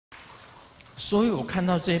所以我看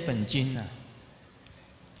到这本经呢，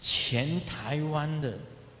全台湾的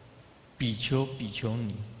比丘、比丘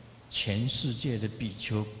尼，全世界的比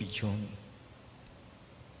丘、比丘尼，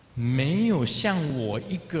没有像我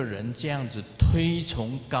一个人这样子推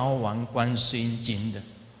崇高王观世音经的，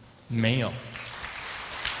没有。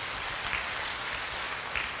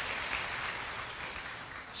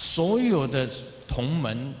所有的同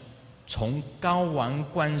门从高王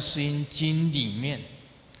观世音经里面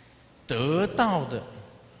得到的，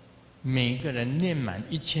每个人念满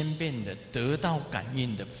1000遍的，得到感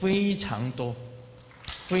应的非常多，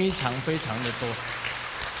非常非常的多。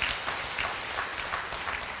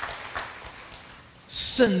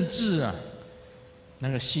甚至啊，那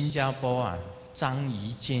个新加坡啊樟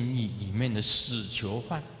宜监狱里面的死囚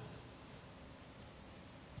犯，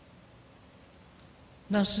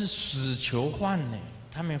那是死囚犯呢，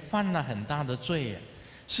他们犯了很大的罪呀，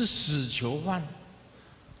是死囚犯。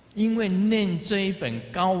因为念这一本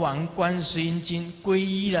《高王观世音经》，皈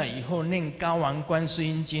依了以后念《高王观世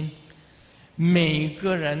音经》，每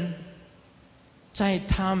个人在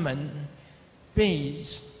他们被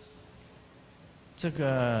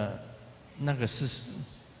那个是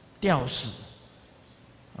吊死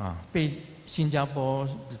啊，被新加坡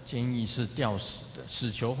的监狱是吊死的，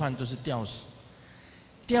死囚犯都是吊死。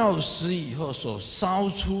吊死以后所烧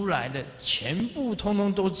出来的，全部通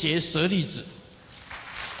通都结舍利子。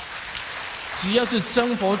只要是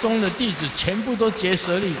真佛宗的弟子，全部都结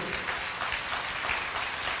舍利子。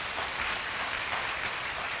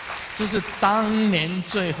这是当年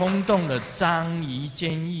最轰动的樟宜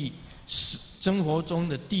监狱真佛宗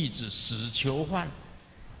的弟子死囚犯，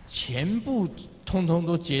全部通通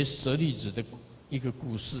都结舍利子的一个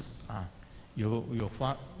故事啊，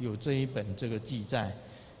有这一本这个记载，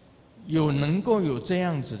有能够有这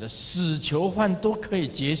样子的死囚犯都可以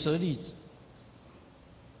结舍利子。